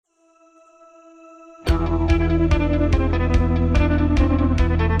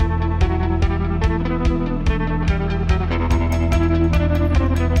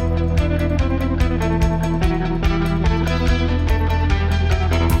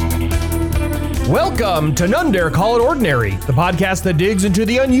Welcome to None Dare Call It Ordinary, the podcast that digs into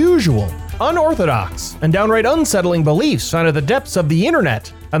the unusual, unorthodox, and downright unsettling beliefs found at the depths of the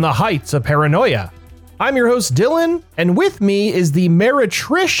internet and the heights of paranoia. I'm your host, Dylan, and with me is the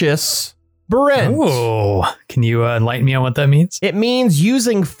meretricious Brent. Oh, can you enlighten me on what that means? It means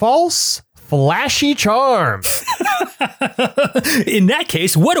using false, flashy charms. In that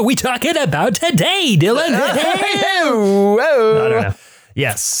case, what are we talking about today, Dylan? I don't know.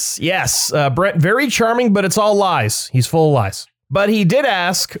 Yes. Brent, very charming, but it's all lies. He's full of lies. But he did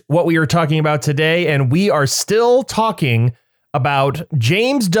ask what we are talking about today, and we are still talking about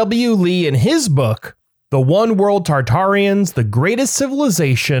James W. Lee and his book, The One World Tartarians, the Greatest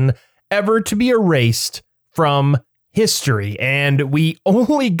Civilization Ever to Be Erased from History. And we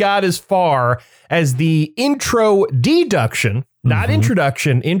only got as far as the intro deduction, not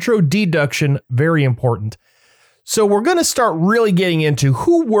introduction, intro deduction, very important. So we're going to start really getting into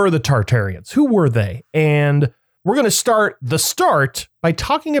who were the Tartarians, who were they? And we're going to start by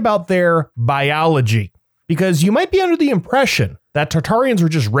talking about their biology, because you might be under the impression that Tartarians were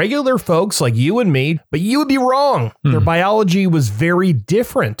just regular folks like you and me, but you would be wrong. Their biology was very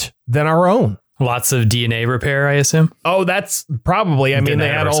different than our own. Lots of DNA repair, I assume. Oh, that's probably, I mean, they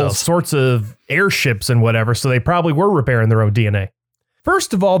had all sorts of airships and whatever, so they probably were repairing their own DNA.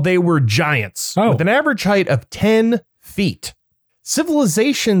 First of all, they were giants with an average height of 10 feet.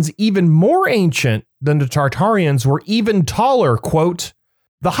 Civilizations even more ancient than the Tartarians were even taller. Quote,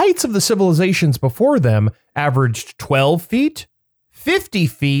 the heights of the civilizations before them averaged 12 feet, 50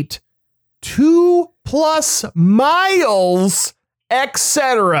 feet, 2+ miles,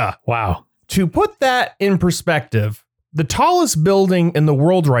 etc. Wow. To put that in perspective, the tallest building in the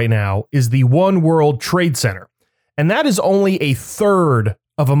world right now is the One World Trade Center. And that is only a third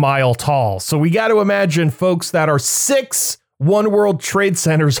of a mile tall. So we got to imagine folks that are 6 One World Trade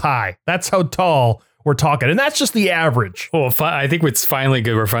Centers high. That's how tall we're talking. And that's just the average. Well, I think it's finally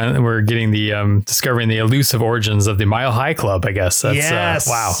good. We're getting the discovering the elusive origins of the Mile High Club, I guess. That's, yes.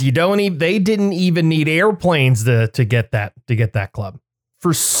 Wow. They didn't even need airplanes to get that club.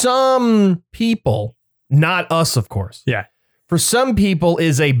 For some people, not us, of course. Yeah. For some people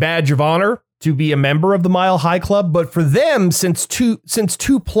is a badge of honor to be a member of the Mile High Club, but for them, since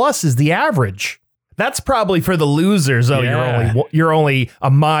 2+ is the average, that's probably for the losers. Oh, yeah. you're only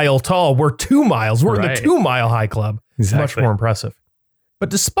a mile tall. We're 2 miles. We're in the 2 Mile High Club. Exactly. Much more impressive. But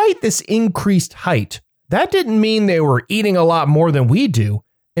despite this increased height, that didn't mean they were eating a lot more than we do.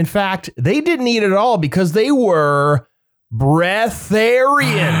 In fact, they didn't eat at all because they were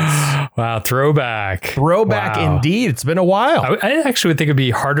breatharians. Wow, throwback. Wow. Indeed. It's been a while. I actually would think it'd be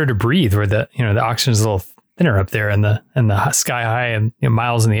harder to breathe where the oxygen is a little thinner up there in the sky high and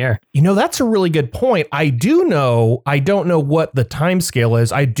miles in the air. That's a really good point. I don't know what the time scale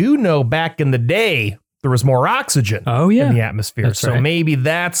is. I do know back in the day there was more oxygen in the atmosphere. That's right. Maybe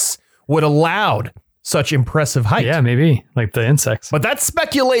that's what allowed such impressive height. Yeah, maybe like the insects. But that's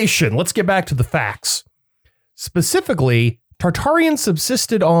speculation. Let's get back to the facts. Specifically, Tartarians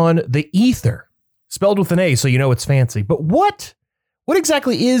subsisted on the ether, spelled with an A, so you know it's fancy. But what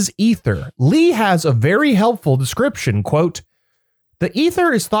exactly is ether? Lee has a very helpful description. Quote, the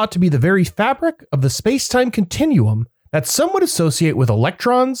ether is thought to be the very fabric of the space-time continuum that some would associate with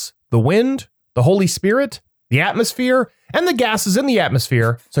electrons, the wind, the Holy Spirit, the atmosphere, and the gases in the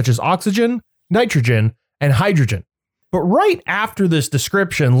atmosphere, such as oxygen, nitrogen, and hydrogen. But right after this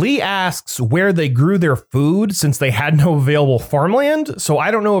description, Lee asks where they grew their food since they had no available farmland. So I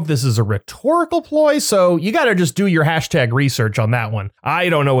don't know if this is a rhetorical ploy. So you got to just do your hashtag research on that one. I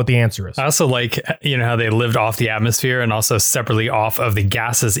don't know what the answer is. I also like, how they lived off the atmosphere and also separately off of the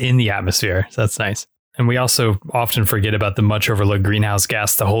gases in the atmosphere. So that's nice. And we also often forget about the much overlooked greenhouse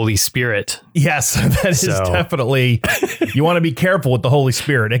gas, the Holy Spirit. Yes, that is definitely, you want to be careful with the Holy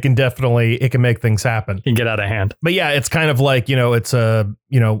Spirit. It can make things happen. It can get out of hand. But yeah, it's kind of like, I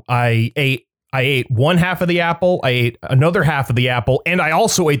ate one half of the apple, I ate another half of the apple, and I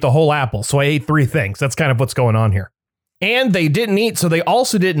also ate the whole apple. So I ate 3 things. That's kind of what's going on here. And they didn't eat, so they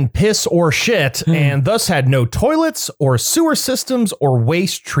also didn't piss or shit, and thus had no toilets or sewer systems or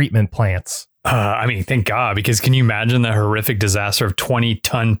waste treatment plants. Thank God, because can you imagine the horrific disaster of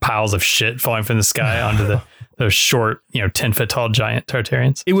 20-ton piles of shit falling from the sky onto those short, 10-foot tall giant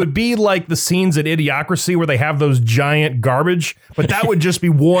Tartarians? It would be like the scenes in Idiocracy where they have those giant garbage, but that would just be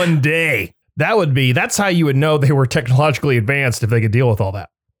one day. That's how you would know they were technologically advanced if they could deal with all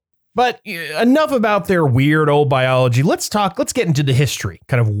that. But enough about their weird old biology. Let's get into the history,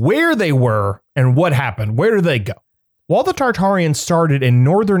 kind of where they were and what happened. Where did they go? While the Tartarians started in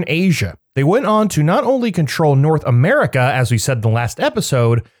northern Asia, they went on to not only control North America, as we said in the last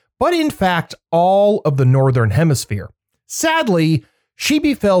episode, but in fact all of the northern hemisphere. Sadly, she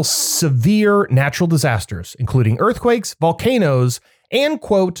befell severe natural disasters, including earthquakes, volcanoes, and,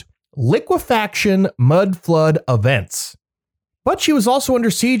 quote, liquefaction mud flood events. But she was also under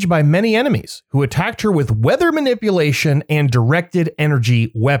siege by many enemies who attacked her with weather manipulation and directed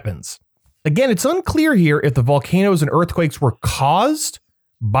energy weapons. Again, it's unclear here if the volcanoes and earthquakes were caused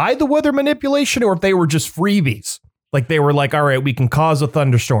by the weather manipulation or if they were just freebies. Like they were like, all right, we can cause a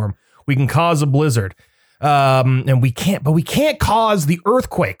thunderstorm, we can cause a blizzard, and we can't cause the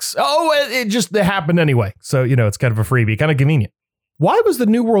earthquakes. Oh, it happened anyway. So, it's kind of a freebie, kind of convenient. Why was the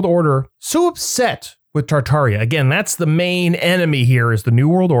New World Order so upset with Tartaria? Again, that's the main enemy here, is the New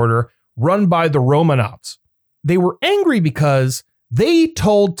World Order run by the Romanovs. They were angry because they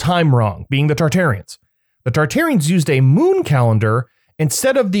told time wrong, being the Tartarians. The Tartarians used a moon calendar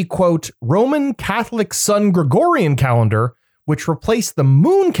instead of the, quote, Roman Catholic Sun Gregorian calendar, which replaced the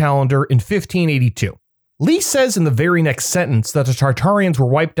moon calendar in 1582. Lee says in the very next sentence that the Tartarians were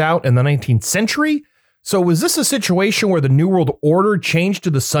wiped out in the 19th century. So was this a situation where the New World Order changed to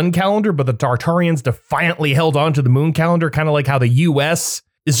the sun calendar, but the Tartarians defiantly held on to the moon calendar, kind of like how the US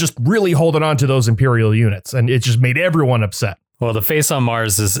is just really holding on to those imperial units, and it just made everyone upset. Well, the face on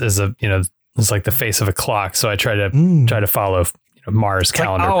Mars is it's like the face of a clock, so I try to follow Mars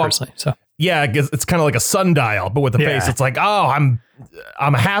calendar personally. So yeah, it's kind of like a sundial, but with the face, it's like, oh, I'm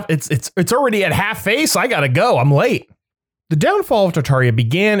a half. It's already at half face. I gotta go. I'm late. The downfall of Tartaria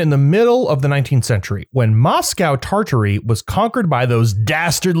began in the middle of the 19th century when Moscow Tartary was conquered by those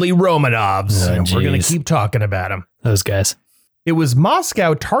dastardly Romanovs. And we're going to keep talking about them. Those guys. It was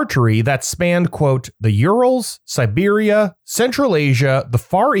Moscow Tartary that spanned, quote, the Urals, Siberia, Central Asia, the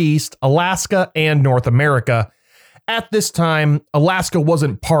Far East, Alaska, and North America. At this time, Alaska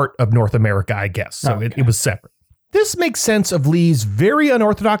wasn't part of North America, I guess, so it was separate. This makes sense of Lee's very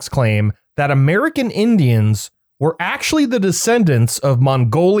unorthodox claim that American Indians were actually the descendants of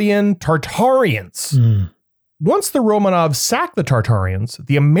Mongolian Tartarians. Once the Romanovs sacked the Tartarians,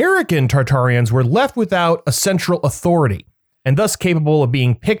 the American Tartarians were left without a central authority, and thus capable of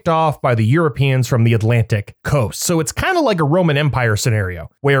being picked off by the Europeans from the Atlantic coast. So it's kind of like a Roman Empire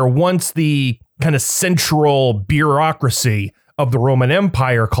scenario, where once the kind of central bureaucracy of the Roman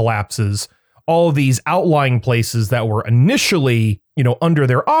Empire collapses, all of these outlying places that were initially, under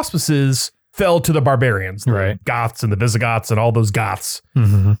their auspices fell to the barbarians, the Goths and the Visigoths and all those Goths.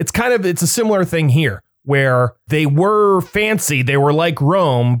 Mm-hmm. It's a similar thing here, where they were fancy, they were like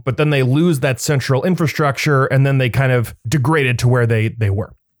Rome, but then they lose that central infrastructure and then they kind of degraded to where they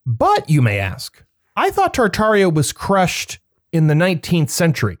were. But you may ask, I thought Tartaria was crushed in the 19th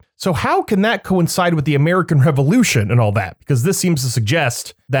century. So how can that coincide with the American Revolution and all that? Because this seems to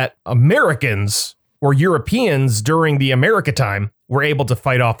suggest that Americans or Europeans during the America time were able to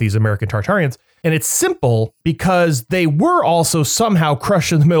fight off these American Tartarians. And it's simple because they were also somehow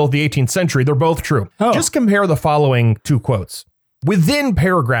crushed in the middle of the 18th century. They're both true. Oh. Just compare the following two quotes within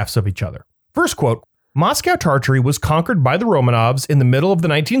paragraphs of each other. First quote, Moscow Tartary was conquered by the Romanovs in the middle of the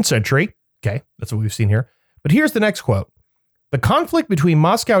 19th century. Okay, that's what we've seen here. But here's the next quote. The conflict between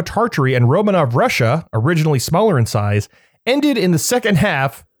Moscow Tartary and Romanov Russia, originally smaller in size, ended in the second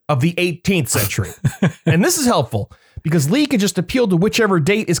half of the 18th century. And this is helpful because Lee can just appeal to whichever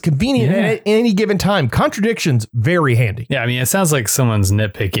date is convenient at any given time. Contradictions, very handy. Yeah, I mean, it sounds like someone's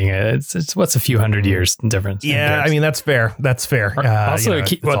nitpicking it. It's what's a few hundred years difference? Yeah, I mean, that's fair. That's fair. Also,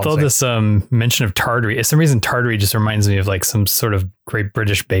 with all this mention of Tartary, for some reason, Tartary just reminds me of like some sort of Great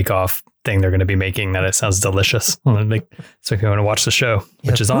British Bake Off thing they're going to be making that it sounds delicious. So if you want to watch the show,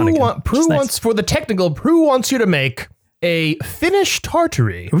 which is on again. Prue wants, for the technical, Prue wants you to make a Finnish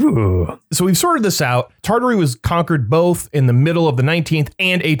Tartary. Ooh. So we've sorted this out. Tartary was conquered both in the middle of the 19th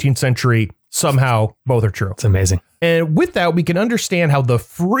and 18th century. Somehow, both are true. It's amazing. And with that, we can understand how the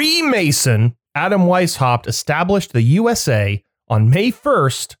Freemason Adam Weishaupt established the USA on May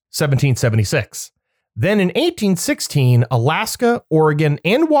 1st, 1776. Then in 1816, Alaska, Oregon,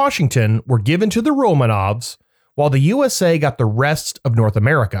 and Washington were given to the Romanovs, while the USA got the rest of North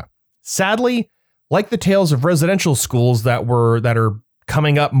America. Sadly, like the tales of residential schools that are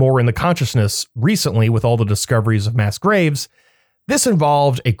coming up more in the consciousness recently with all the discoveries of mass graves, this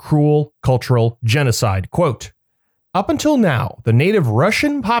involved a cruel cultural genocide. Quote, up until now, the native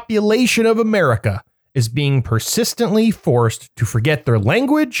Russian population of America is being persistently forced to forget their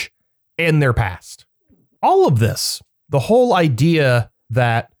language and their past. All of this, the whole idea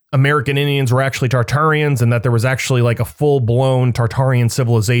that American Indians were actually Tartarians and that there was actually like a full-blown Tartarian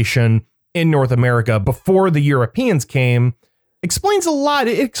civilization in North America before the Europeans came, explains a lot.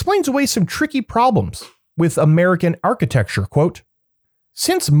 It explains away some tricky problems with American architecture. Quote,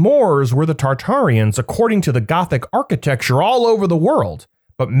 Since Moors were the Tartarians according to the Gothic architecture all over the world,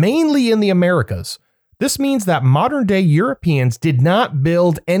 but mainly in the Americas, this means that modern-day Europeans did not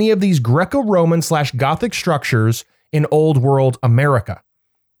build any of these Greco-Roman/Gothic structures in Old World America,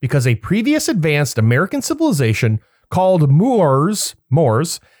 because a previous advanced American civilization called Moors,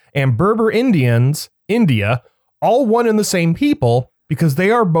 and Berber Indians, India, all one and the same people, because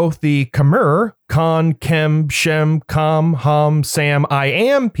they are both the Khmer, Khan, Kem, Shem, Kam, Ham, Sam, I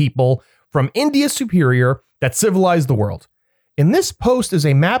am people from India Superior that civilized the world. In this post is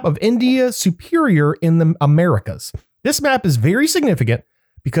a map of India Superior in the Americas. This map is very significant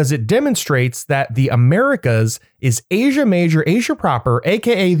because it demonstrates that the Americas is Asia Major, Asia Proper,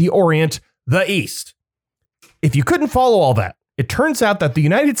 aka the Orient, the East. If you couldn't follow all that, it turns out that the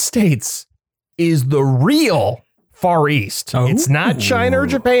United States is the real Far East. Oh. It's not China or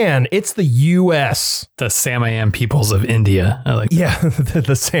Japan. It's the U.S. The Sam I am peoples of India. I like that. Yeah,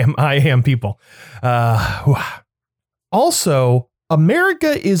 the Sam I am people. Also,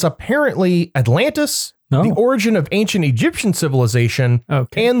 America is apparently Atlantis, the origin of ancient Egyptian civilization,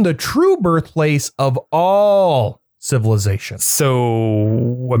 and the true birthplace of all civilization.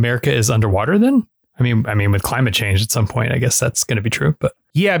 So America is underwater then? I mean, with climate change at some point, I guess that's going to be true. But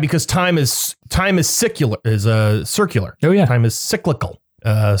yeah, because time is circular. Oh yeah, time is cyclical.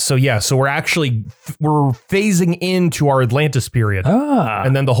 So we're phasing into our Atlantis period,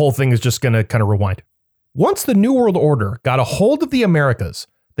 and then the whole thing is just going to kind of rewind. Once the New World Order got a hold of the Americas,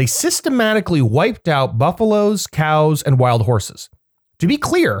 they systematically wiped out buffaloes, cows, and wild horses. To be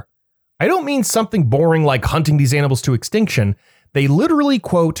clear, I don't mean something boring like hunting these animals to extinction. They literally,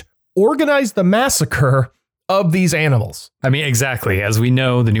 quote, organized the massacre of these animals. I mean, exactly. As we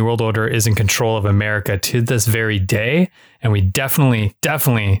know, the New World Order is in control of America to this very day. And we definitely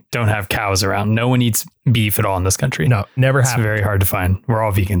don't have cows around. No one eats beef at all in this country. No, never happened. It's very hard to find. We're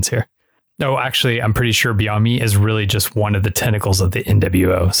all vegans here. No, actually, I'm pretty sure Beyond Meat is really just one of the tentacles of the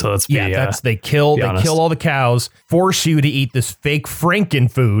NWO. So let's be they kill all the cows, force you to eat this fake Franken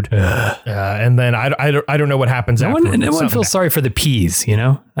food, and then I don't know what happens after. No one feels sorry for the peas, you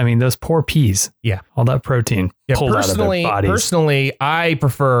know? I mean, those poor peas. Yeah, all that protein pulled out of their bodies. Personally, I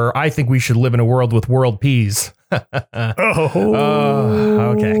think we should live in a world with world peas. Okay.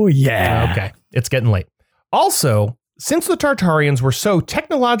 Yeah. Okay. It's getting late. Also, since the Tartarians were so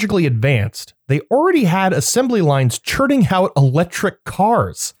technologically advanced, they already had assembly lines churning out electric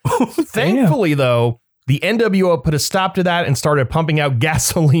cars. Thankfully, though, the NWO put a stop to that and started pumping out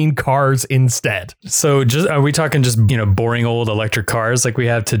gasoline cars instead. So are we talking just, boring old electric cars like we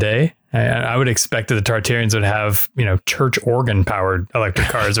have today? I would expect that the Tartarians would have, church organ powered electric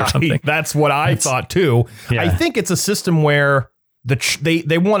cars or something. That's what I thought, too. Yeah. I think it's a system where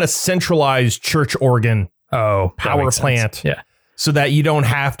they want a centralized church organ power plant. Yeah. So that you don't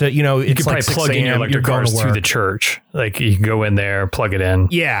have to, you could probably plug in your electric cars through the church. Like you can go in there, plug it in.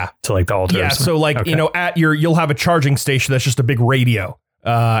 Yeah. To like the altar. Yeah. So you'll have a charging station that's just a big radio.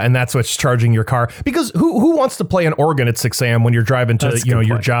 And that's what's charging your car. Because who wants to play an organ at 6 a.m. when you're driving to,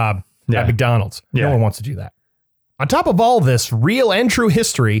 your job at McDonald's? Yeah. No one wants to do that. On top of all this real and true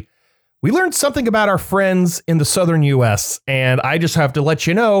history, we learned something about our friends in the southern U.S. And I just have to let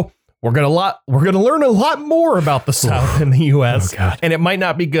you know, we're going to learn a lot more about the South in the U.S. And it might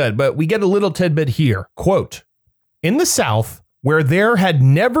not be good, but we get a little tidbit here. Quote, in the South, where there had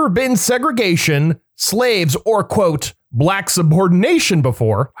never been segregation, slaves, or, quote, black subordination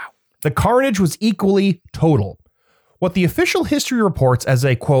before, the carnage was equally total. What the official history reports as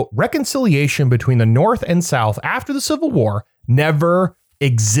a, quote, reconciliation between the North and South after the Civil War never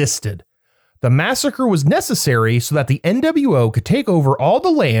existed. The massacre was necessary so that the NWO could take over all the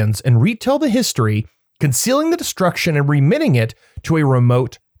lands and retell the history, concealing the destruction and remitting it to a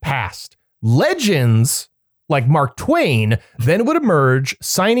remote past. Legends like Mark Twain then would emerge,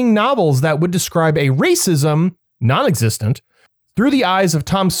 signing novels that would describe a racism, non-existent, through the eyes of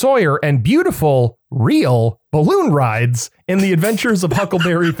Tom Sawyer and beautiful, real balloon rides in the adventures of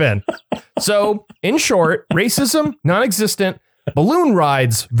Huckleberry Finn. So, in short, racism, non-existent, balloon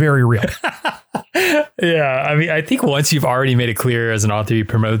rides, very real. Yeah, I mean, I think once you've already made it clear as an author, you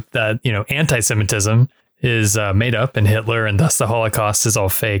promote that, anti-Semitism is made up and Hitler and thus the Holocaust is all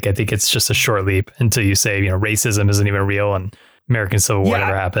fake. I think it's just a short leap until you say, racism isn't even real and American Civil War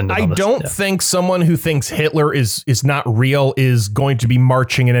never happened. I don't think someone who thinks Hitler is not real is going to be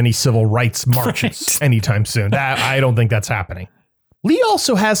marching in any civil rights marches anytime soon. I don't think that's happening. Lee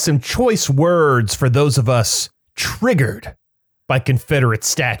also has some choice words for those of us triggered by Confederate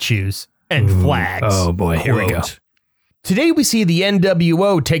statues and flags. Oh boy, here we go. Today we see the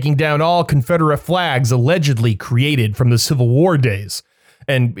NWO taking down all Confederate flags allegedly created from the Civil War days.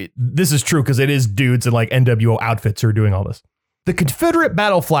 And this is true because it is dudes in like NWO outfits who are doing all this. The Confederate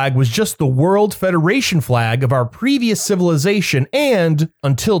battle flag was just the World Federation flag of our previous civilization and,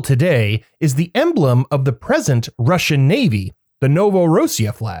 until today, is the emblem of the present Russian Navy, the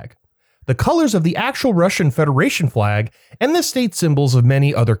Novorossiya flag, the colors of the actual Russian Federation flag, and the state symbols of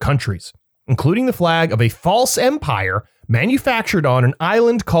many other countries, including the flag of a false empire manufactured on an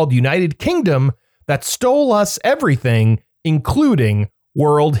island called United Kingdom that stole us everything, including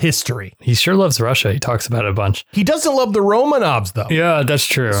world history. He sure loves Russia. He talks about it a bunch. He doesn't love the Romanovs, though. Yeah, that's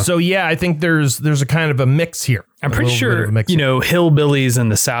true. So yeah, I think there's a kind of a mix here. I'm pretty sure, hillbillies in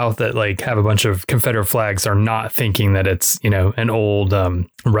the South that like have a bunch of Confederate flags are not thinking that it's, an old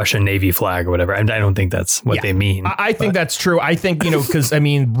Russian Navy flag or whatever. I don't think that's what they mean. I think that's true. I think, because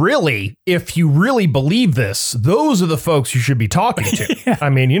really, if you really believe this, those are the folks you should be talking to.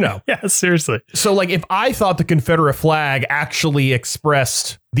 Yeah. Yeah, seriously. So like if I thought the Confederate flag actually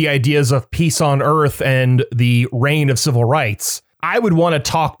expressed the ideas of peace on earth and the reign of civil rights, I would want to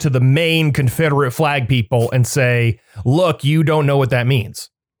talk to the main Confederate flag people and say, look, you don't know what that means.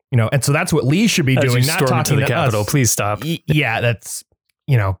 And so that's what Lee should be doing, not talking to the Capitol. Please stop. Yeah, that's,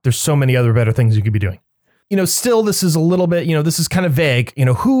 there's so many other better things you could be doing. Still, this is a little bit, this is kind of vague.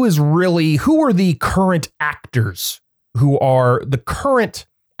 Who are the current actors who are the current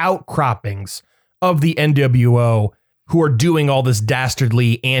outcroppings of the NWO who are doing all this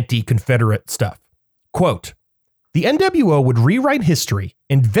dastardly anti-Confederate stuff? Quote, the NWO would rewrite history,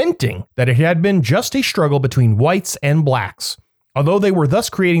 inventing that it had been just a struggle between whites and blacks, although they were thus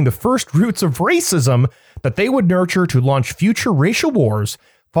creating the first roots of racism that they would nurture to launch future racial wars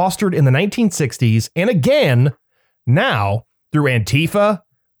fostered in the 1960s and again now through Antifa,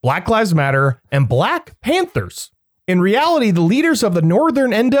 Black Lives Matter, and Black Panthers. In reality, the leaders of the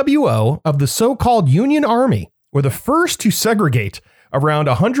Northern NWO of the so-called Union Army were the first to segregate around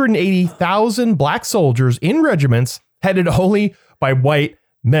 180,000 black soldiers in regiments headed only by white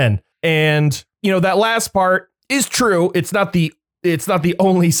men. And, that last part is true. It's not the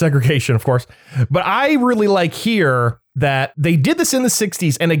only segregation, of course, but I really like here that they did this in the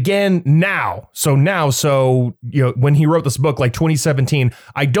 60s and again now. So when he wrote this book, like 2017,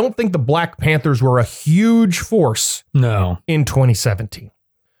 I don't think the Black Panthers were a huge force. No. In 2017.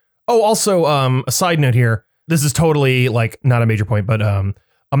 Oh, also, a side note here. This is totally like not a major point, but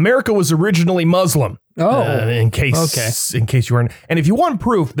America was originally Muslim. Oh, in case you weren't. And if you want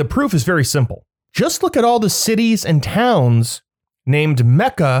proof, the proof is very simple. Just look at all the cities and towns named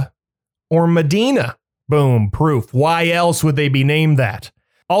Mecca or Medina. Boom, proof. Why else would they be named that?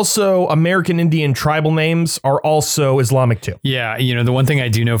 Also, American Indian tribal names are also Islamic too. Yeah, the one thing I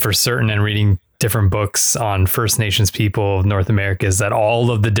do know for certain in reading different books on First Nations people of North America is that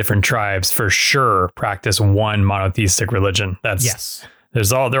all of the different tribes for sure practice one monotheistic religion.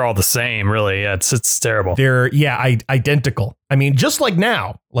 They're all the same, really. It's terrible. They're identical. I mean, just like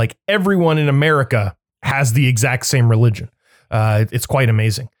now, like everyone in America has the exact same religion. It's quite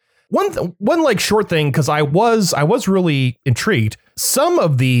amazing. One like short thing, because I was really intrigued. Some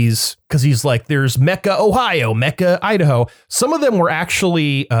of these, because he's like, there's Mecca, Ohio, Mecca, Idaho. Some of them were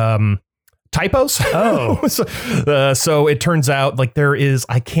actually typos. Oh, so it turns out like there is,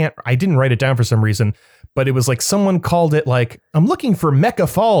 I didn't write it down for some reason, but it was like someone called it like, I'm looking for Mecca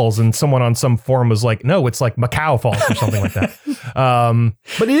Falls. And someone on some forum was like, no, it's like Macau Falls or something like that.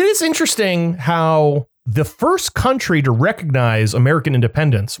 But it is interesting how the first country to recognize American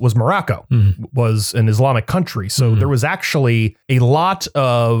independence was Morocco, was an Islamic country. So there was actually a lot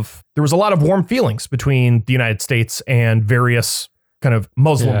of warm feelings between the United States and various kind of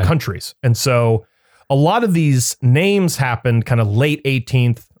Muslim countries. And so a lot of these names happened kind of late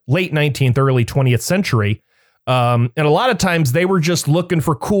 19th, early 20th century. And a lot of times they were just looking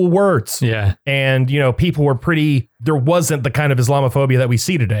for cool words. Yeah. And, people were there wasn't the kind of Islamophobia that we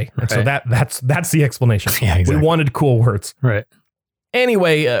see today. And so that's the explanation. Yeah, exactly. We wanted cool words. Right.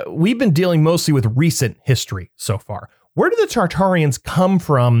 Anyway, we've been dealing mostly with recent history so far. Where did the Tartarians come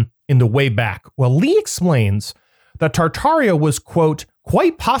from in the way back? Well, Lee explains that Tartaria was, quote,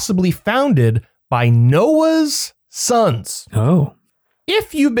 quite possibly founded by Noah's sons. Oh.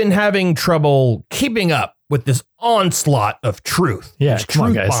 If you've been having trouble keeping up with this onslaught of truth,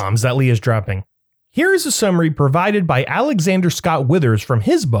 truth bombs that Lee is dropping, here is a summary provided by Alexander Scott Withers from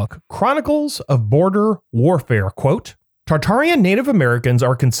his book, Chronicles of Border Warfare. Quote, Tartarian Native Americans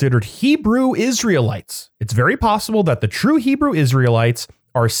are considered Hebrew Israelites. It's very possible that the true Hebrew Israelites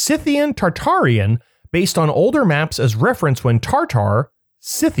are Scythian Tartarian, based on older maps as reference when Tartar,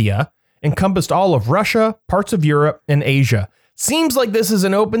 Scythia, encompassed all of Russia, parts of Europe, and Asia. Seems like this is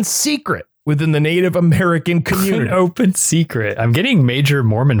an open secret within the Native American community. An open secret. I'm getting major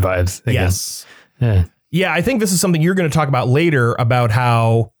Mormon vibes. Yes. Yeah, I think this is something you're going to talk about later about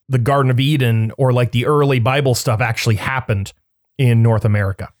how the Garden of Eden or like the early Bible stuff actually happened in North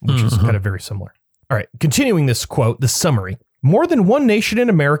America, which is kind of very similar. All right, continuing this quote, the summary. More than one nation in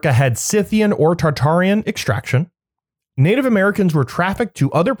America had Scythian or Tartarian extraction. Native Americans were trafficked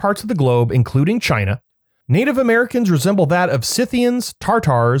to other parts of the globe, including China. Native Americans resemble that of Scythians,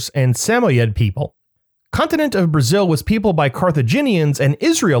 Tartars, and Samoyed people. Continent of Brazil was peopled by Carthaginians and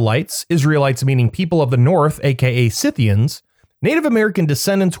Israelites, Israelites meaning people of the north, aka Scythians. Native American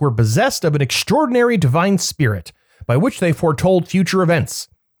descendants were possessed of an extraordinary divine spirit by which they foretold future events,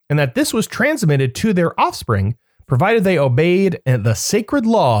 and that this was transmitted to their offspring, provided they obeyed the sacred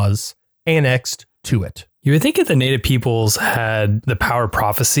laws annexed to it. You would think if the native peoples had the power of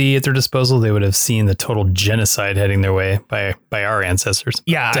prophecy at their disposal, they would have seen the total genocide heading their way by our ancestors.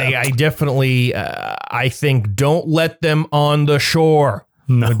 Yeah, I definitely, I think, don't let them on the shore.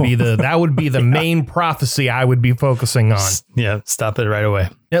 No. That would be the main prophecy I would be focusing on. Yeah, stop it right away.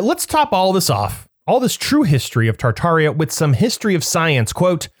 Now, let's top all this off, all this true history of Tartaria with some history of science.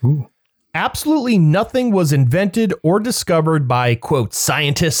 Quote, absolutely nothing was invented or discovered by, quote,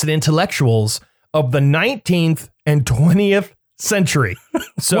 scientists and intellectuals of the 19th and 20th century.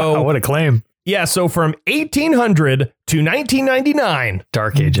 So wow, what a claim. Yeah, so from 1800 to 1999.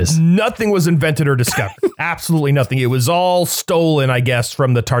 Dark Ages. Nothing was invented or discovered. Absolutely nothing. It was all stolen, I guess,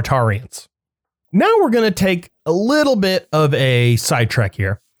 from the Tartarians. Now we're going to take a little bit of a sidetrack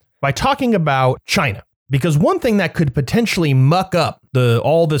here by talking about China. Because one thing that could potentially muck up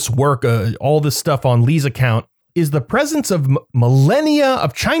all this work, all this stuff on Lee's account, is the presence of millennia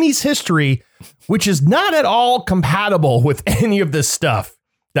of Chinese history, which is not at all compatible with any of this stuff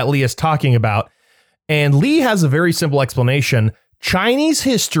that Lee is talking about. And Lee has a very simple explanation. Chinese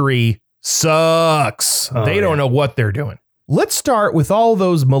history sucks. They don't know what they're doing. Let's start with all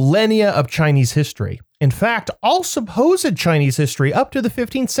those millennia of Chinese history. In fact, all supposed Chinese history up to the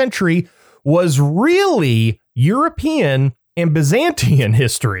 15th century was really European and Byzantine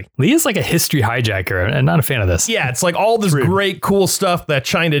history. Lee is like a history hijacker. I'm not a fan of this. Yeah, it's like all this great, cool stuff that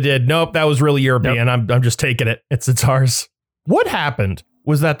China did. Nope, that was really European. Nope. I'm just taking it. It's ours. What happened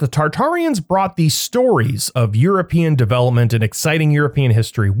was that the Tartarians brought these stories of European development and exciting European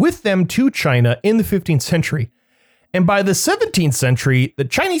history with them to China in the 15th century. And by the 17th century, the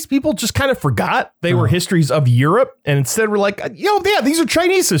Chinese people just kind of forgot they were histories of Europe. And instead were like, these are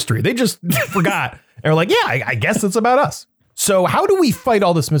Chinese history. They just forgot. And we're like, yeah, I guess it's about us. So how do we fight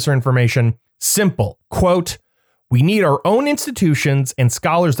all this misinformation? Simple. Quote, we need our own institutions and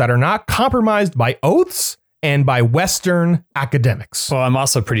scholars that are not compromised by oaths and by Western academics. Well, I'm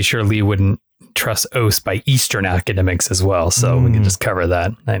also pretty sure Lee wouldn't trust oaths by Eastern academics as well. So we can just cover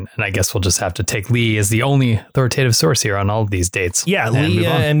that. And I guess we'll just have to take Lee as the only authoritative source here on all of these dates. Yeah, Lee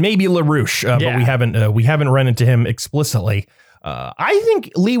and maybe LaRouche, but we haven't run into him explicitly. I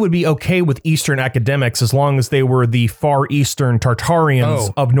think Lee would be okay with Eastern academics as long as they were the Far Eastern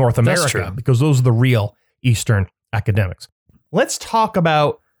Tartarians of North America, because those are the real Eastern academics. Let's talk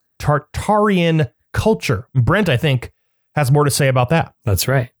about Tartarian culture. Brent, I think, has more to say about that. That's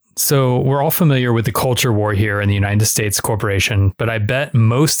right. So we're all familiar with the culture war here in the United States Corporation, but I bet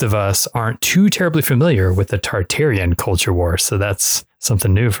most of us aren't too terribly familiar with the Tartarian culture war. So that's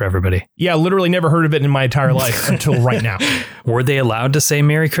something new for everybody. Yeah, literally never heard of it in my entire life until right now. Were they allowed to say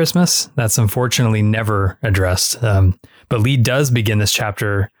Merry Christmas? That's unfortunately never addressed. But Lee does begin this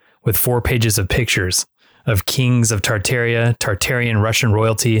chapter with 4 pages of pictures of kings of Tartaria, Tartarian Russian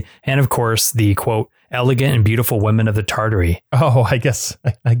royalty, and of course the quote, elegant and beautiful women of the Tartary. Oh, I guess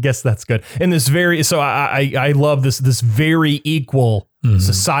that's good. And I love this very equal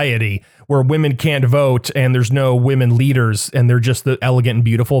society where women can't vote and there's no women leaders and they're just the elegant and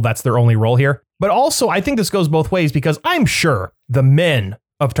beautiful. That's their only role here. But also, I think this goes both ways because I'm sure the men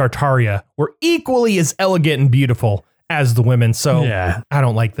of Tartaria were equally as elegant and beautiful as the women. So yeah. I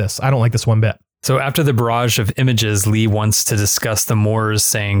don't like this. I don't like this one bit. So after the barrage of images, Lee wants to discuss the Moors,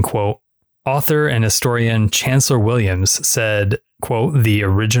 saying, quote, author and historian Chancellor Williams said, quote, the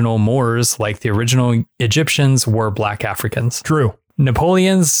original Moors, like the original Egyptians, were black Africans. True.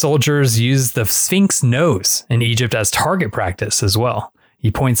 Napoleon's soldiers used the Sphinx nose in Egypt as target practice as well. He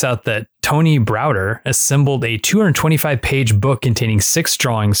points out that Tony Browder assembled a 225-page book containing 6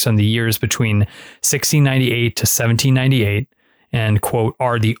 drawings from the years between 1698 to 1798 and, quote,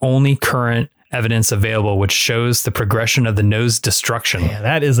 are the only current evidence available which shows the progression of the nose destruction. Yeah,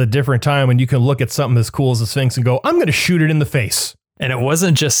 that is a different time when you can look at something as cool as the Sphinx and go, I'm going to shoot it in the face. And it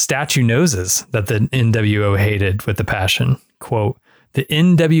wasn't just statue noses that the NWO hated with a passion. Quote, The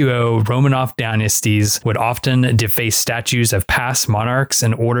NWO Romanov dynasties would often deface statues of past monarchs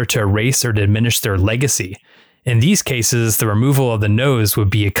in order to erase or diminish their legacy. In these cases, the removal of the nose would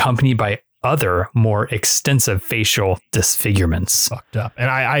be accompanied by other, more extensive facial disfigurements. Fucked up. And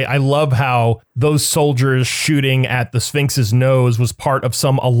I love how those soldiers shooting at the Sphinx's nose was part of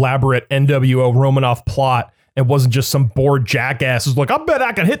some elaborate NWO Romanov plot. It wasn't just some bored jackass who's like, I bet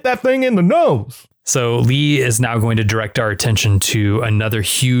I can hit that thing in the nose. So Lee is now going to direct our attention to another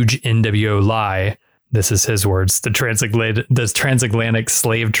huge NWO lie. This is his words: the transatlantic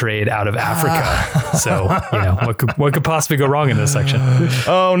slave trade out of Africa. So, what could possibly go wrong in this section?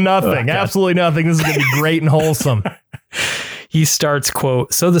 Oh, nothing. Absolutely nothing. This is going to be great and wholesome. He starts,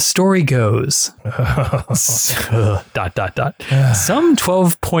 quote, "So the story goes, ... Some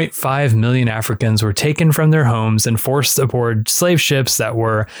 12.5 million Africans were taken from their homes and forced aboard slave ships that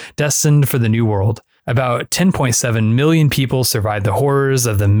were destined for the New World. About 10.7 million people survived the horrors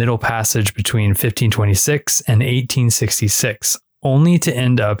of the Middle Passage between 1526 and 1866, only to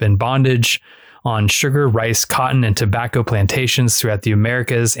end up in bondage on sugar, rice, cotton, and tobacco plantations throughout the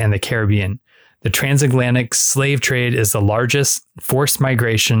Americas and the Caribbean. The transatlantic slave trade is the largest forced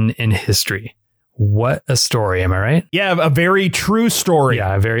migration in history." What a story, am I right? Yeah, a very true story.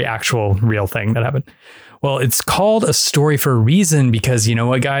 Yeah, a very actual, real thing that happened. Well, it's called a story for a reason because, you know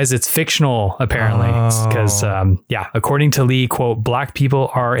what, guys? It's fictional, apparently. Because, according to Lee, quote, "Black people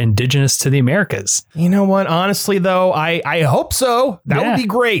are indigenous to the Americas." You know what? Honestly, though, I hope so. That would be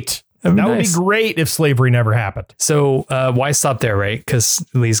great. That would be great if slavery never happened. So why stop there, right? Because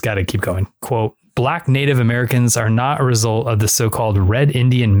Lee's got to keep going. Quote, "Black Native Americans are not a result of the so-called Red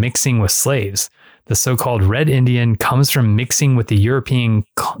Indian mixing with slaves. The so-called Red Indian comes from mixing with the European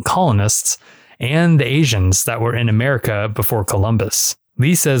colonists and the Asians that were in America before Columbus."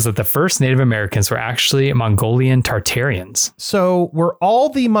 Lee says that the first Native Americans were actually Mongolian Tartarians. So were all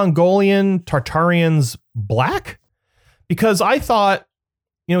the Mongolian Tartarians black? Because I thought,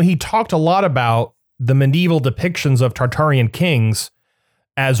 he talked a lot about the medieval depictions of Tartarian kings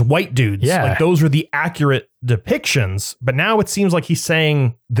as white dudes. Yeah. Like those were the accurate depictions. But now it seems like he's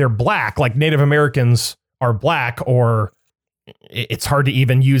saying they're black, like Native Americans are black, or it's hard to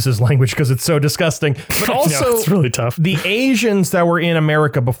even use his language because it's so disgusting. But also, it's really tough. The Asians that were in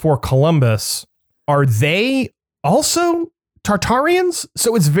America before Columbus, are they also Tartarians?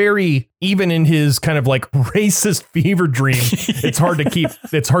 So it's very, even in his kind of like racist fever dream, it's hard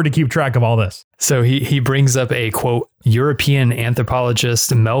to keep track of all this. So he brings up a, quote, European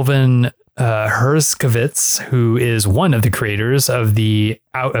anthropologist, Melvin Herskovits, who is one of the creators of the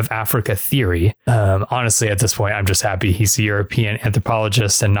out of Africa theory. Honestly, at this point, I'm just happy he's a European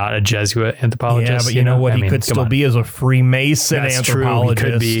anthropologist and not a Jesuit anthropologist. Yeah, but you know what? He could still be as a Freemason anthropologist. True.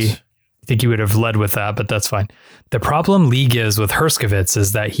 He could be. I think he would have led with that, but that's fine. The problem Lee gives with Herskovits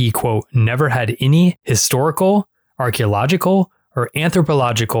is that he, quote, never had any historical, archaeological, or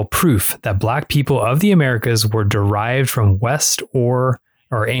anthropological proof that Black people of the Americas were derived from West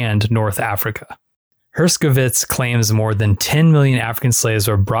and North Africa. Herskovits claims more than 10 million African slaves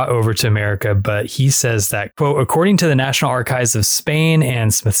were brought over to America, but he says that, quote, according to the National Archives of Spain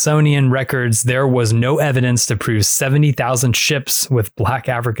and Smithsonian records, there was no evidence to prove 70,000 ships with Black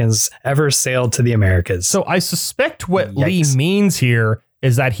Africans ever sailed to the Americas. So I suspect what Lee means here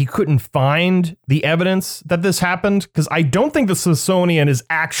is that he couldn't find the evidence that this happened, because I don't think the Smithsonian is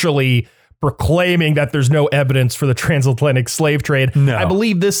actually proclaiming that there's no evidence for the transatlantic slave trade. No. I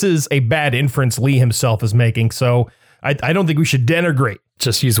believe this is a bad inference Lee himself is making, so I don't think we should denigrate.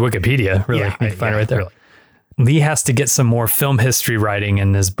 Just use Wikipedia, really. Yeah, you can find it right there. Really. Lee has to get some more film history writing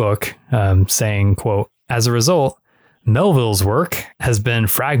in this book, saying, quote, as a result, Melville's work has been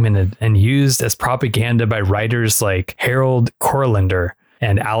fragmented and used as propaganda by writers like Harold Corlander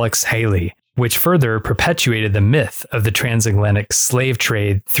and Alex Haley, which further perpetuated the myth of the transatlantic slave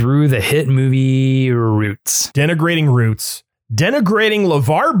trade through the hit movie Roots. Denigrating Roots, denigrating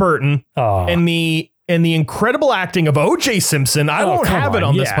LeVar Burton, and the incredible acting of O.J. Simpson. I won't have it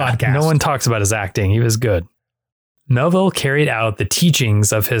on this podcast. No one talks about his acting. He was good. Melville carried out the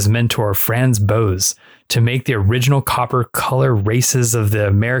teachings of his mentor, Franz Boas, to make the original copper color races of the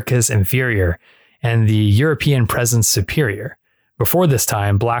Americas inferior and the European presence superior. Before this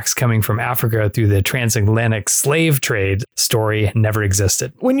time, Blacks coming from Africa through the transatlantic slave trade story never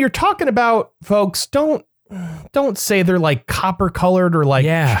existed. When you're talking about folks, don't say they're like copper colored or like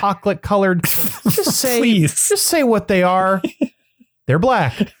chocolate colored. Just say what they are. They're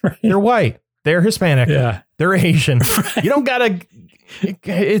Black. Right. They're white. They're Hispanic. Yeah. They're Asian. Right. You don't gotta.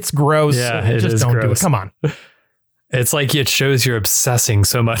 It's gross. Yeah, just don't gross. do it. Come on. It's like it shows you're obsessing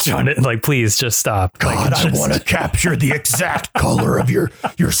so much on it. Like, please just stop. God, like, I want to capture the exact color of your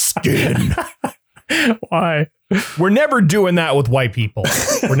skin. Why? We're never doing that with white people.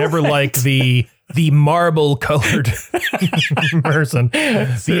 We're never like the marble colored person,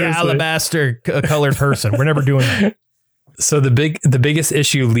 the alabaster colored person. We're never doing that. So the biggest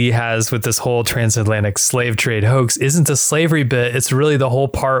issue Lee has with this whole transatlantic slave trade hoax isn't the slavery bit. It's really the whole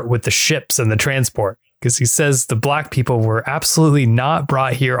part with the ships and the transport. Because he says the black people were absolutely not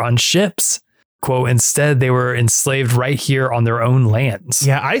brought here on ships. Quote, instead, they were enslaved right here on their own lands.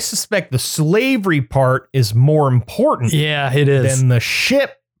 Yeah, I suspect the slavery part is more important. Yeah, it is. Than the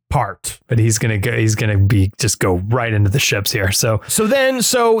ship part. But he's gonna go right into the ships here. So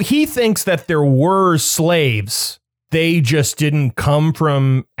he thinks that there were slaves. They just didn't come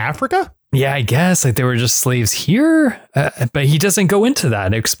from Africa? Yeah, I guess like they were just slaves here. But he doesn't go into that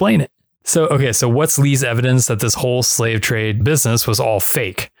and explain it. So what's Lee's evidence that this whole slave trade business was all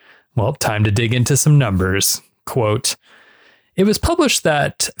fake? Well, time to dig into some numbers. Quote, it was published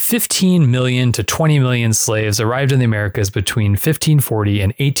that 15 million to 20 million slaves arrived in the Americas between 1540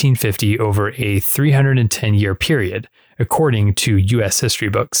 and 1850 over a 310-year period, according to U.S. history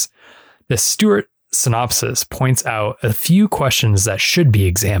books. The Stewart synopsis points out a few questions that should be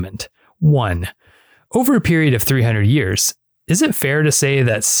examined. 1. Over a period of 300 years, is it fair to say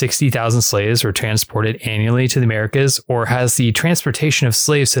that 60,000 slaves were transported annually to the Americas, or has the transportation of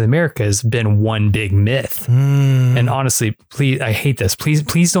slaves to the Americas been one big myth? And honestly, please, I hate this.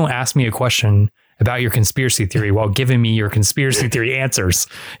 Please don't ask me a question about your conspiracy theory while giving me your conspiracy theory answers.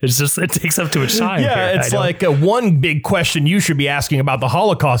 It takes up too much time. Yeah, here. It's like one big question you should be asking about the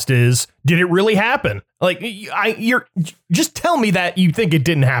Holocaust is, did it really happen? Like, just tell me that you think it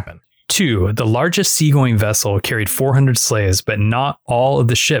didn't happen. 2, the largest seagoing vessel carried 400 slaves, but not all of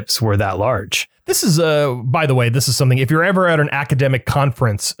the ships were that large. This is, by the way, this is something, if you're ever at an academic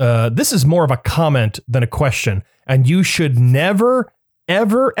conference, this is more of a comment than a question. And you should never,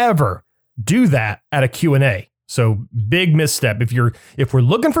 ever, ever do that at a Q&A. So big misstep. If we're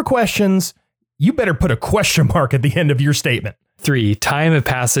looking for questions, you better put a question mark at the end of your statement. 3, time of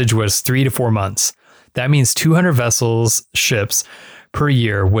passage was 3 to 4 months. That means 200 ships per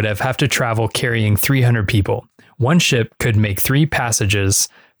year would have to travel carrying 300 people. One ship could make 3 passages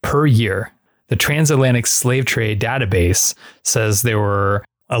per year. The Transatlantic Slave Trade Database says there were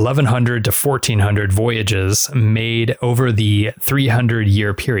 1,100 to 1,400 voyages made over the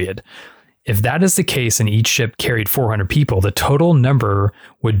 300-year period. If that is the case and each ship carried 400 people, the total number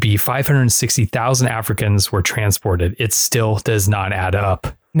would be 560,000 Africans were transported. It still does not add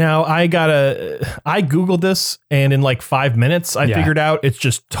up. Now, I Googled this, and in like 5 minutes, I figured out it's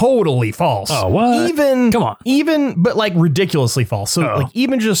just totally false. Oh, what? Come on. But like ridiculously false. So like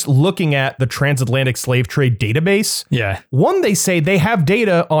even just looking at the Transatlantic Slave Trade Database, they say they have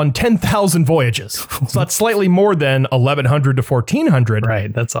data on 10,000 voyages. So that's slightly more than 1,100 to 1,400.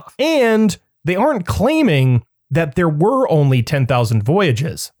 Right, that's off. And they aren't claiming that there were only 10,000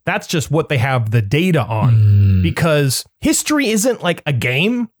 voyages. That's just what they have the data on. Because history isn't like a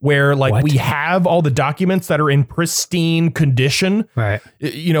game where like we have all the documents that are in pristine condition, right?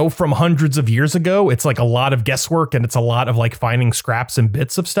 From hundreds of years ago. It's like a lot of guesswork, and it's a lot of like finding scraps and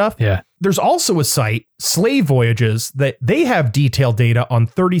bits of stuff. Yeah. There's also a site, Slave Voyages, that they have detailed data on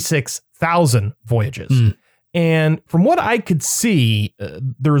 36,000 voyages. And from what I could see,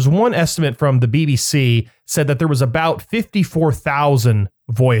 there was one estimate from the BBC said that there was about 54,000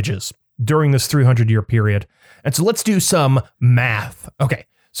 voyages during this 300-year period. And so let's do some math. Okay,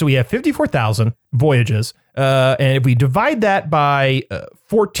 so we have 54,000 voyages. And if we divide that by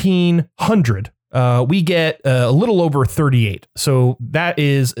 1,400, we get a little over 38. So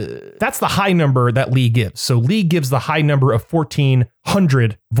that's the high number that Lee gives. So Lee gives the high number of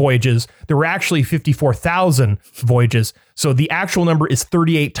 1,400 voyages. There were actually 54,000 voyages. So the actual number is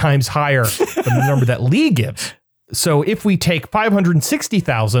 38 times higher than the number that Lee gives. So if we take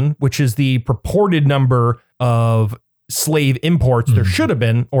 560,000, which is the purported number of slave imports there should have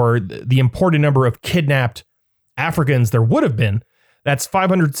been, or the imported number of kidnapped Africans there would have been, that's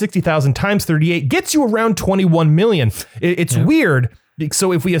 560,000 times 38 gets you around 21 million. It's weird.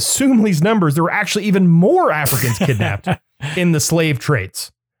 So if we assume these numbers, there were actually even more Africans kidnapped in the slave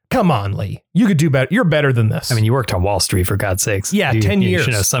trades. Come on, Lee. You could do better. You're better than this. I mean, you worked on Wall Street, for God's sakes. Yeah, 10 years. You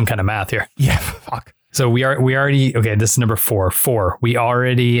should know some kind of math here. Yeah, fuck. So we already, okay, this is number 4. We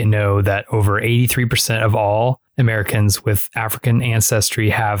already know that over 83% of all Americans with African ancestry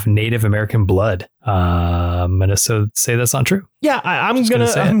have Native American blood. I'm going to say that's not true. Yeah, I'm going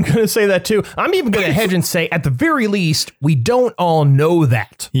to say that too. I'm even going to hedge and say at the very least, we don't all know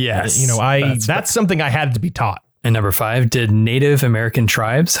that. Yes. That's something I had to be taught. And number 5, did Native American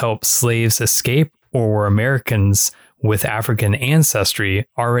tribes help slaves escape, or were Americans with African ancestry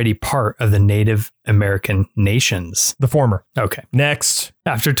already part of the Native American nations? The former. Okay. Next.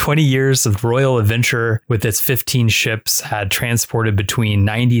 After 20 years, the Royal Adventure with its 15 ships had transported between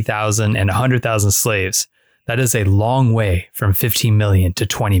 90,000 and 100,000 slaves. That is a long way from 15 million to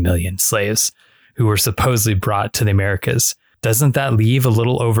 20 million slaves who were supposedly brought to the Americas. Doesn't that leave a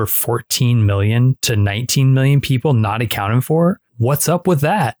little over 14 million to 19 million people not accounted for? What's up with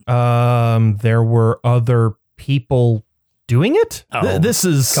that? There were other people doing it. This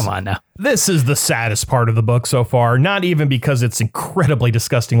is, come on now. This is the saddest part of the book so far. Not even because it's incredibly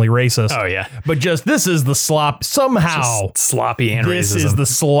disgustingly racist. Oh yeah, but just this is the somehow just sloppy and this racism. is the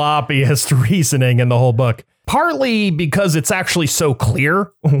sloppiest reasoning in the whole book. Partly because it's actually so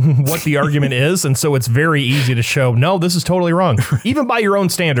clear what the argument is, and so it's very easy to show, no, this is totally wrong. Even by your own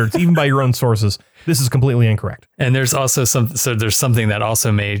standards, even by your own sources, this is completely incorrect. And there's also there's something that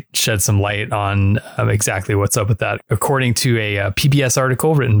also may shed some light on exactly what's up with that. According to a PBS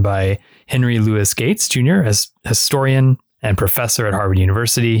article written by Henry Louis Gates Jr., as historian and professor at Harvard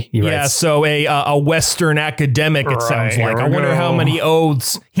University. He writes, so a Western academic, it sounds like. I wonder how many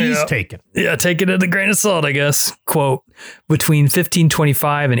oaths he's taken. Yeah, take it at a grain of salt, I guess. Quote, between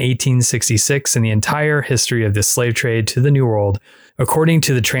 1525 and 1866, in the entire history of the slave trade to the New World, according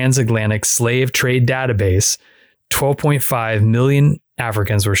to the Transatlantic Slave Trade Database, 12.5 million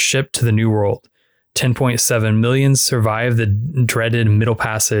Africans were shipped to the New World. 10.7 million survived the dreaded Middle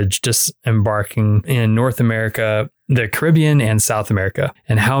Passage, disembarking in North America, the Caribbean, and South America.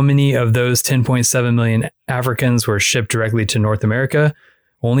 And how many of those 10.7 million Africans were shipped directly to North America?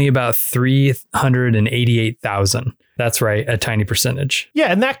 Only about 388,000. That's right, a tiny percentage.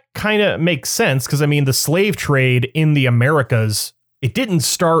 Yeah, and that kind of makes sense because, I mean, the slave trade in the Americas, it didn't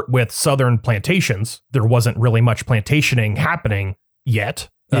start with southern plantations. There wasn't really much plantationing happening yet.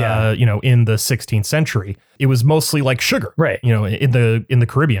 Yeah. In the 16th century, it was mostly like sugar, right? In the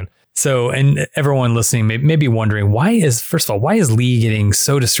Caribbean. So, and everyone listening may be wondering, why is Lee getting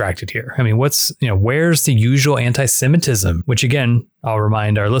so distracted here? I mean, where's the usual anti-Semitism, which again, I'll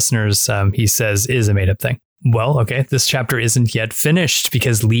remind our listeners, he says is a made up thing. Well, okay, this chapter isn't yet finished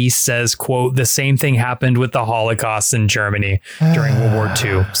because Lee says, quote, the same thing happened with the Holocaust in Germany during World War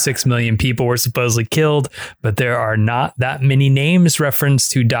II. 6 million people were supposedly killed, but there are not that many names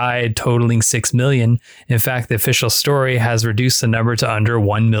referenced who died, totaling 6 million. In fact, the official story has reduced the number to under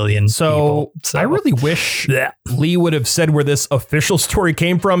 1 million people. So I really wish Lee would have said where this official story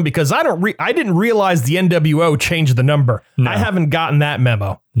came from, because I didn't realize the NWO changed the number. No. I haven't gotten that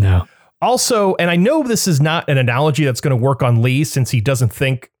memo. No. Also, and I know this is not an analogy that's going to work on Lee since he doesn't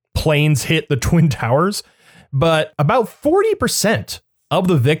think planes hit the Twin Towers, but about 40% of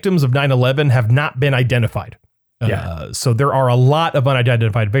the victims of 9/11 have not been identified. Yeah. So there are a lot of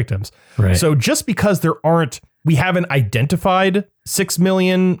unidentified victims. Right. So just because we haven't identified 6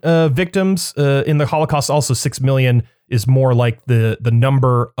 million victims in the Holocaust, also 6 million is more like the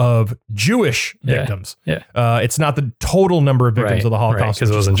number of Jewish victims. Yeah. It's not the total number of victims of the Holocaust.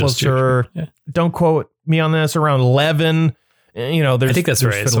 Because it wasn't just Jewish. Yeah. Don't quote me on this, around 11. I think that's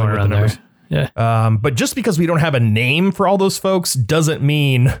right. It's somewhere around there. Yeah. But just because we don't have a name for all those folks doesn't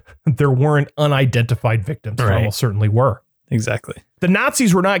mean there weren't unidentified victims. There almost certainly were. Exactly. The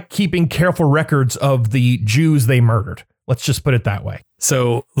Nazis were not keeping careful records of the Jews they murdered. Let's just put it that way.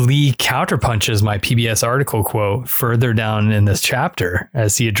 So Lee counterpunches my PBS article quote further down in this chapter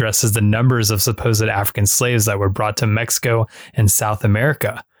as he addresses the numbers of supposed African slaves that were brought to Mexico and South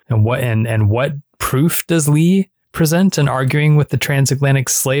America. And what proof does Lee present in arguing with the Transatlantic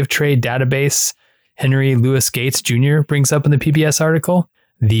Slave Trade Database Henry Louis Gates Jr. brings up in the PBS article?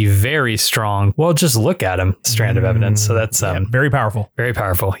 The very strong, well, just look at him, strand of evidence. So that's very powerful. Very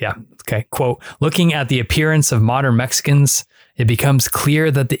powerful. Yeah. Okay. Quote, looking at the appearance of modern Mexicans, it becomes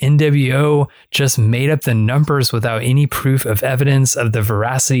clear that the NWO just made up the numbers without any proof of evidence of the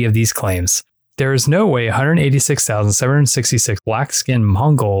veracity of these claims. There is no way 186,766 black-skinned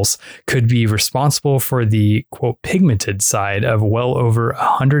Mongols could be responsible for the, quote, pigmented side of well over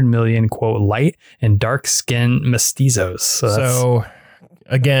 100 million, quote, light and dark-skinned mestizos. So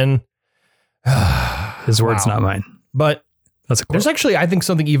again, his words, not mine. But that's a quote. There's actually, I think,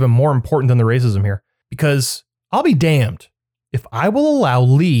 something even more important than the racism here, because I'll be damned if I will allow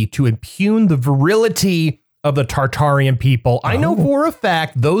Lee to impugn the virility of the Tartarian people. I know for a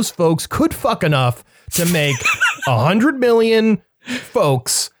fact those folks could fuck enough to make 100 million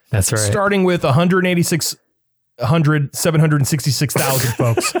folks. That's right. Starting with 766,000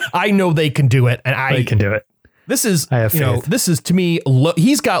 folks. I know they can do it. And they can do it. This is, I have faith. this is to me,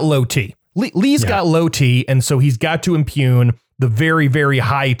 he's got low T. Lee's got low T, and so he's got to impugn the very, very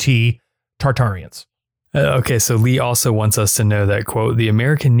high T Tartarians. Okay, so Lee also wants us to know that, quote, the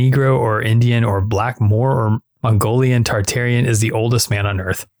American Negro or Indian or Black Moor or Mongolian Tartarian is the oldest man on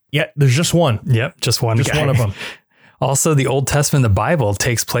earth. Yeah, there's just one. Yep, just one guy. One of them. Also, the Old Testament, the Bible,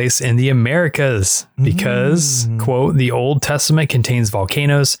 takes place in the Americas because, quote, the Old Testament contains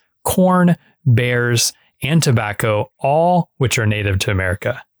volcanoes, corn, bears, and tobacco, all which are native to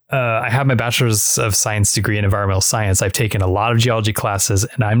America. I have my bachelor's of science degree in environmental science. I've taken a lot of geology classes,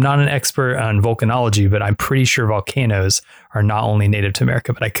 and I'm not an expert on volcanology, but I'm pretty sure volcanoes are not only native to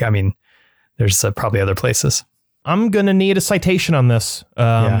America, but I mean, there's probably other places. I'm going to need a citation on this.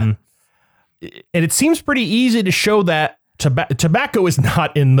 And it seems pretty easy to show that tobacco is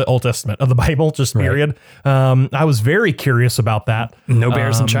not in the Old Testament of the Bible, just period. Right. I was very curious about that. No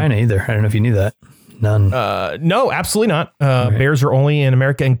bears in China either. I don't know if you knew that. None. No, absolutely not. Bears are only in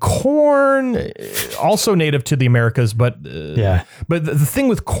America, and corn also native to the Americas. But But the thing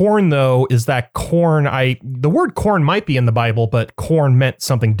with corn, though, is that the word corn might be in the Bible, but corn meant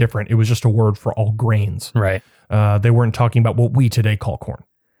something different. It was just a word for all grains. Right. They weren't talking about what we today call corn.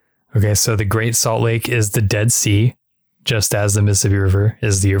 Okay, so the Great Salt Lake is the Dead Sea, just as the Mississippi River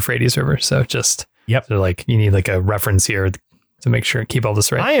is the Euphrates River. So just so like you need like a reference here to make sure and keep all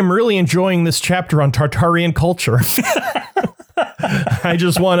this right. I am really enjoying this chapter on Tartarian culture. I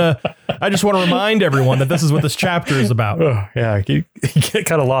just want to remind everyone that this is what this chapter is about. Oh, yeah, you get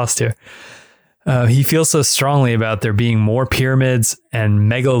kind of lost here. He feels so strongly about there being more pyramids and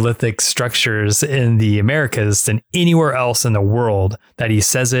megalithic structures in the Americas than anywhere else in the world that he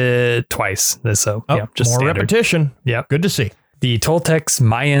says it twice. So just more standard repetition. Yeah, good to see. The Toltecs,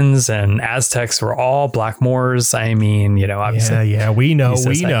 Mayans, and Aztecs were all Black Moors. I mean, obviously. Yeah, we know.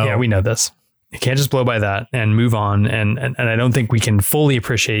 Yeah, we know this. You can't just blow by that and move on. And I don't think we can fully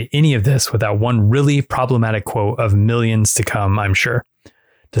appreciate any of this without one really problematic quote of millions to come, I'm sure.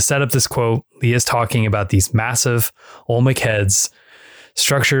 To set up this quote, Lee is talking about these massive Olmec heads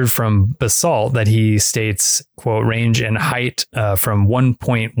structured from basalt that he states, quote, range in height from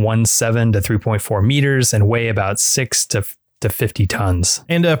 1.17 to 3.4 meters and weigh about 6 to 50 tons.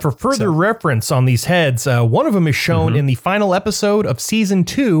 And for further reference on these heads, one of them is shown in the final episode of season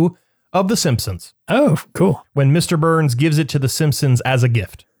 2 of The Simpsons. Oh, cool. When Mr. Burns gives it to The Simpsons as a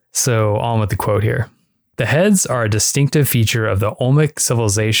gift. So on with the quote here. The heads are a distinctive feature of the Olmec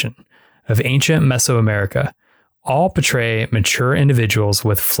civilization of ancient Mesoamerica. All portray mature individuals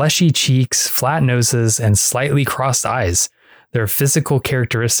with fleshy cheeks, flat noses, and slightly crossed eyes. Their physical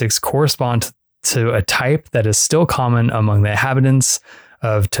characteristics correspond to a type that is still common among the inhabitants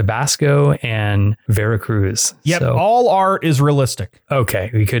of Tabasco and Veracruz. Yep, so, all art is realistic.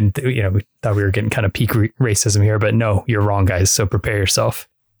 Okay, we couldn't, we thought we were getting kind of peak racism here, but no, you're wrong, guys. So prepare yourself.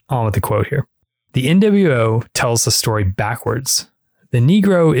 On with the quote here. The NWO tells the story backwards. The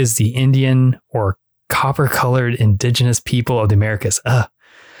Negro is the Indian or copper-colored indigenous people of the Americas,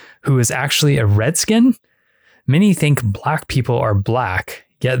 who is actually a redskin. Many think black people are black,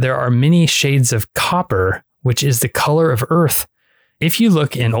 yet there are many shades of copper, which is the color of earth. If you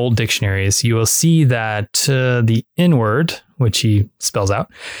look in old dictionaries, you will see that the N-word, which he spells out,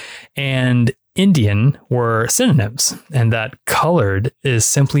 and Indian were synonyms, and that colored is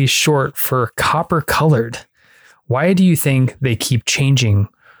simply short for copper colored. Why do you think they keep changing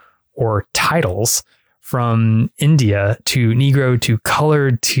or titles from India to Negro to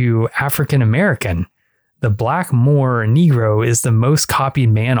colored to African American? The Black Moor Negro is the most copied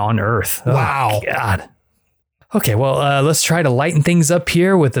man on earth. Wow. Oh, God. Okay, well, let's try to lighten things up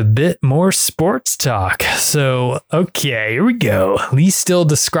here with a bit more sports talk. So, okay, here we go. Lee's still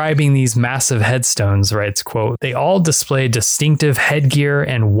describing these massive headstones, writes, quote, they all display distinctive headgear,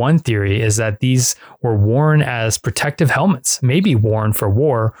 and one theory is that these were worn as protective helmets, maybe worn for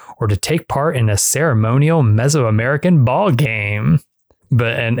war or to take part in a ceremonial Mesoamerican ball game.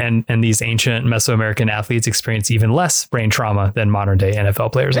 But and these ancient Mesoamerican athletes experience even less brain trauma than modern day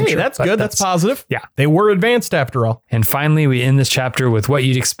NFL players. Hey, that's good. That's positive. Yeah. They were advanced after all. And finally, we end this chapter with what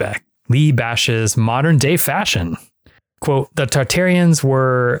you'd expect. Lee bashes modern day fashion. Quote, the Tartarians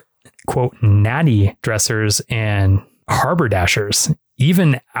were, quote, natty dressers and harbor dashers.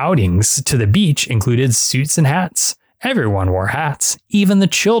 Even outings to the beach included suits and hats. Everyone wore hats, even the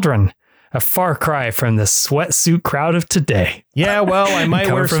children. A far cry from the sweatsuit crowd of today. Yeah, well, I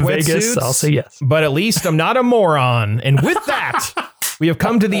might wear from Vegas. I'll say yes. But at least I'm not a moron. And with that, we have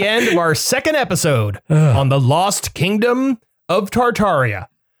come to the end of our second episode on the Lost Kingdom of Tartaria.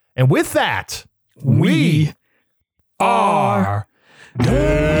 And with that, we are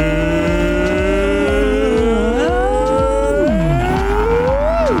done.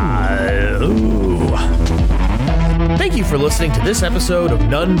 for listening to this episode of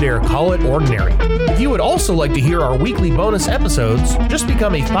None Dare Call It Ordinary. If you would also like to hear our weekly bonus episodes, just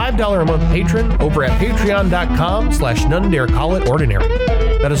become a $5 a month patron over at patreon.com/None Dare Call It Ordinary.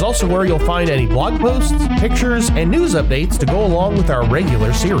 That is also where you'll find any blog posts, pictures, and news updates to go along with our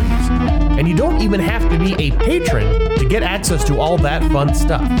regular series. And you don't even have to be a patron to get access to all that fun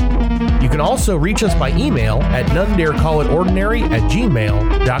stuff. You can also reach us by email at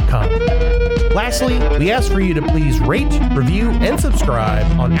nonedarecallitordinary@gmail.com. Lastly, we ask for you to please rate, review, and subscribe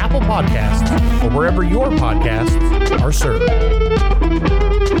on Apple Podcasts or wherever your podcasts are served.